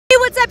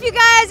What's up, you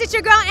guys? It's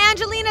your girl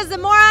Angelina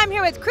Zamora. I'm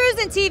here with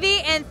Cruisin'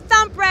 TV and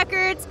Thump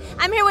Records.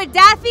 I'm here with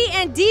Daphee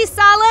and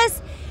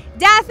Salas.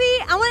 Daphee,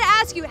 I want to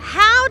ask you,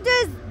 how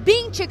does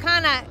being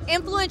Chicana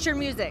influence your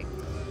music?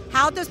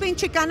 How does being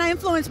Chicana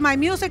influence my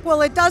music?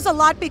 Well, it does a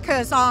lot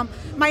because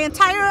my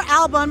entire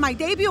album, my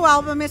debut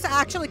album,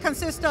 actually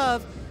consists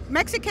of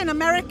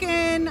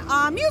Mexican-American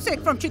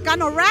music, from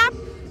Chicano rap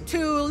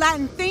to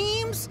Latin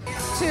themes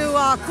to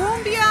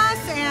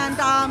cumbias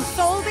and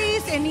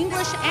soldies in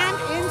English and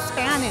in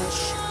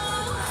Spanish.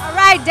 All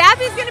right,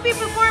 Daphee's going to be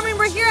performing.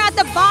 We're here at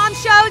the Bomb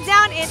Show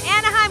down in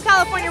Anaheim,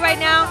 California right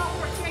now.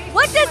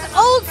 What does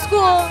old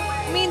school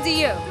mean to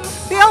you?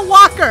 Bill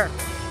Walker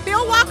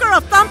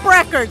of Thump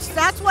Records.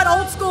 That's what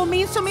old school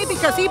means to me,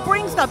 because he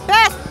brings the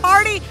best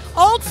party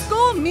old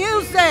school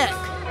music.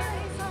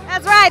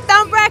 That's right,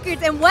 Thump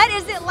Records. And what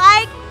is it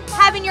like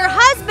having your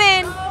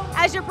husband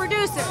as your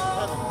producer?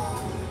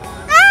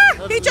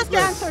 He just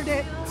answered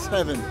it. It's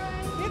heaven.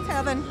 It's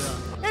heaven.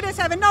 Yeah. It is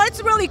heaven. No,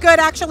 it's really good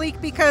actually,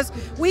 because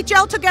we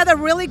gel together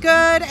really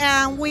good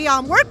and we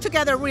work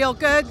together real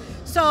good.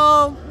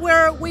 So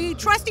we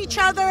trust each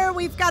other.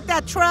 We've got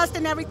that trust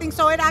and everything.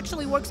 So it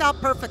actually works out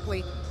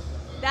perfectly.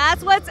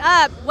 That's what's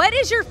up. What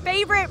is your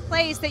favorite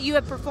place that you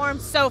have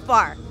performed so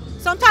far?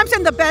 Sometimes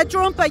in the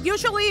bedroom, but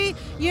usually,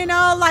 you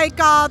know, like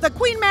the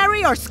Queen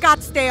Mary or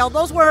Scottsdale.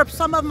 Those were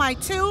some of my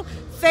two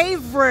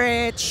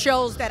favorite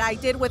shows that I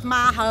did with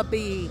my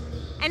hubby.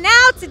 And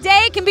now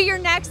today can be your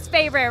next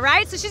favorite,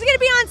 right? So she's gonna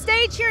be on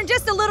stage here in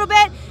just a little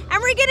bit,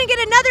 and we're gonna get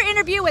another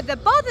interview with the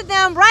both of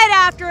them right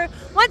after.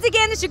 Once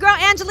again, this is your girl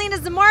Angelina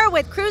Zamora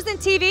with Cruisin'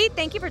 TV.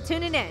 Thank you for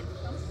tuning in.